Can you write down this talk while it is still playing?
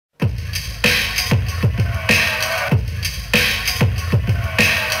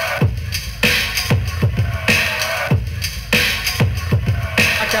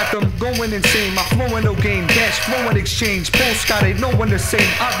going insane. My flow in no game, dash flow in exchange. Postcard ain't no one the same.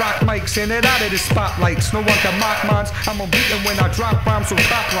 I rock mics in and out of the spotlights. No one can mock mines. I'm a beatin' when I drop rhymes on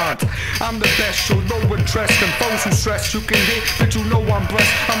top lines. I'm the best, show low interest. And foes who stress, you can hit, but you know I'm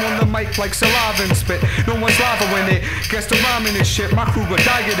blessed. I'm on the mic like saliva and spit. No one's lava when it gets the rhyming and shit. My crew will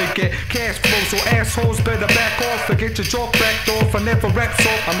die to get cash flow, so assholes better back off. Forget your joke backed off. I never rap so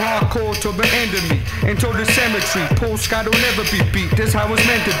I'm hardcore to the end of me. Into the cemetery, postcard will never be beat. This how it's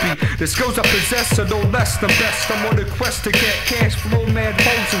meant to be. The skills I possess are no less than best. I'm on the quest to get cash flow, mad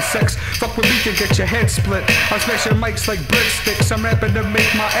hoes and sex. Fuck with me can get your head split. I'm smashing mics like breadsticks. I'm rapping to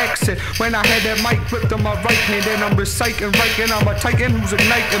make my exit. When I had that mic gripped on my right hand, and I'm reciting, writing. I'm a titan who's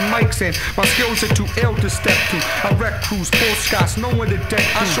igniting mics, and my skills are too ill to step to. I wreck crews, postcards, knowing the deck.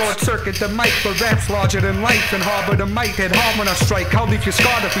 I short circuit the mic, but raps larger than life. And harbor the mic, head hard when I strike. I'll leave you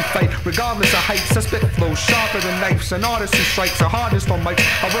scarred if we fight. Regardless of heights, I spit flows sharper than knives. An artist who strikes the hardest on mics.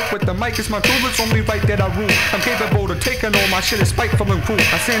 I work with the mic, it's my tool, it's only right that I rule. I'm capable of taking all my shit, is spiteful and cruel.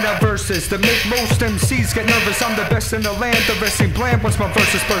 I send out verses that make most MCs get nervous. I'm the best in the land, the rest ain't bland once my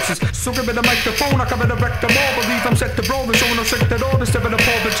verses bursts. So give me the microphone, I come in to wreck them all. Believe I'm set to roll and showing no trick at all. Instead of the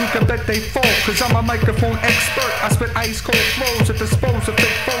pole, but you can bet they fall. Cause I'm a microphone expert. I spit ice cold flows that dispose of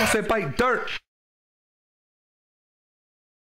fake foes that bite dirt.